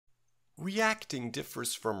Reacting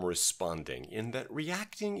differs from responding in that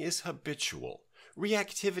reacting is habitual.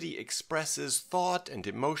 Reactivity expresses thought and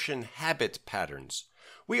emotion habit patterns.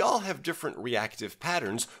 We all have different reactive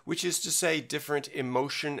patterns, which is to say different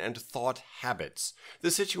emotion and thought habits.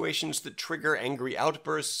 The situations that trigger angry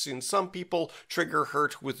outbursts in some people trigger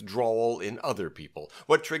hurt withdrawal in other people.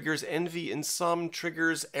 What triggers envy in some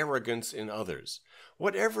triggers arrogance in others.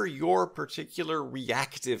 Whatever your particular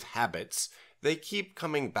reactive habits, they keep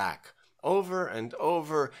coming back over and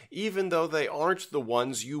over, even though they aren't the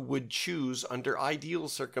ones you would choose under ideal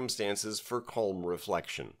circumstances for calm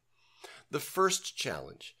reflection. The first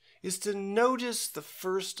challenge is to notice the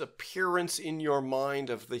first appearance in your mind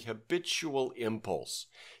of the habitual impulse.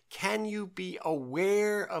 Can you be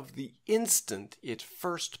aware of the instant it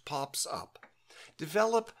first pops up?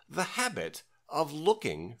 Develop the habit of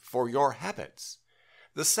looking for your habits.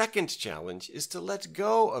 The second challenge is to let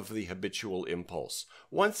go of the habitual impulse.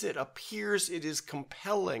 Once it appears, it is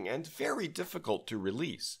compelling and very difficult to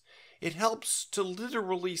release. It helps to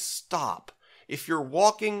literally stop. If you're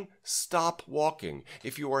walking, stop walking.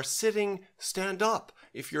 If you are sitting, stand up.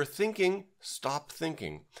 If you're thinking, stop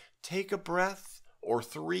thinking. Take a breath or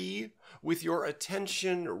 3 with your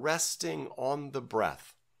attention resting on the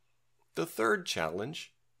breath. The third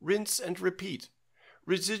challenge, rinse and repeat.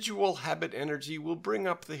 Residual habit energy will bring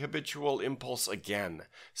up the habitual impulse again.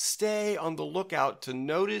 Stay on the lookout to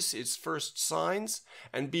notice its first signs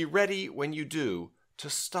and be ready when you do to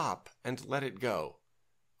stop and let it go.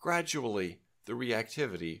 Gradually, the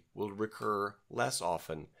reactivity will recur less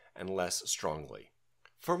often and less strongly.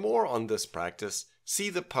 For more on this practice, see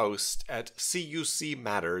the post at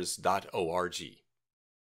cucmatters.org.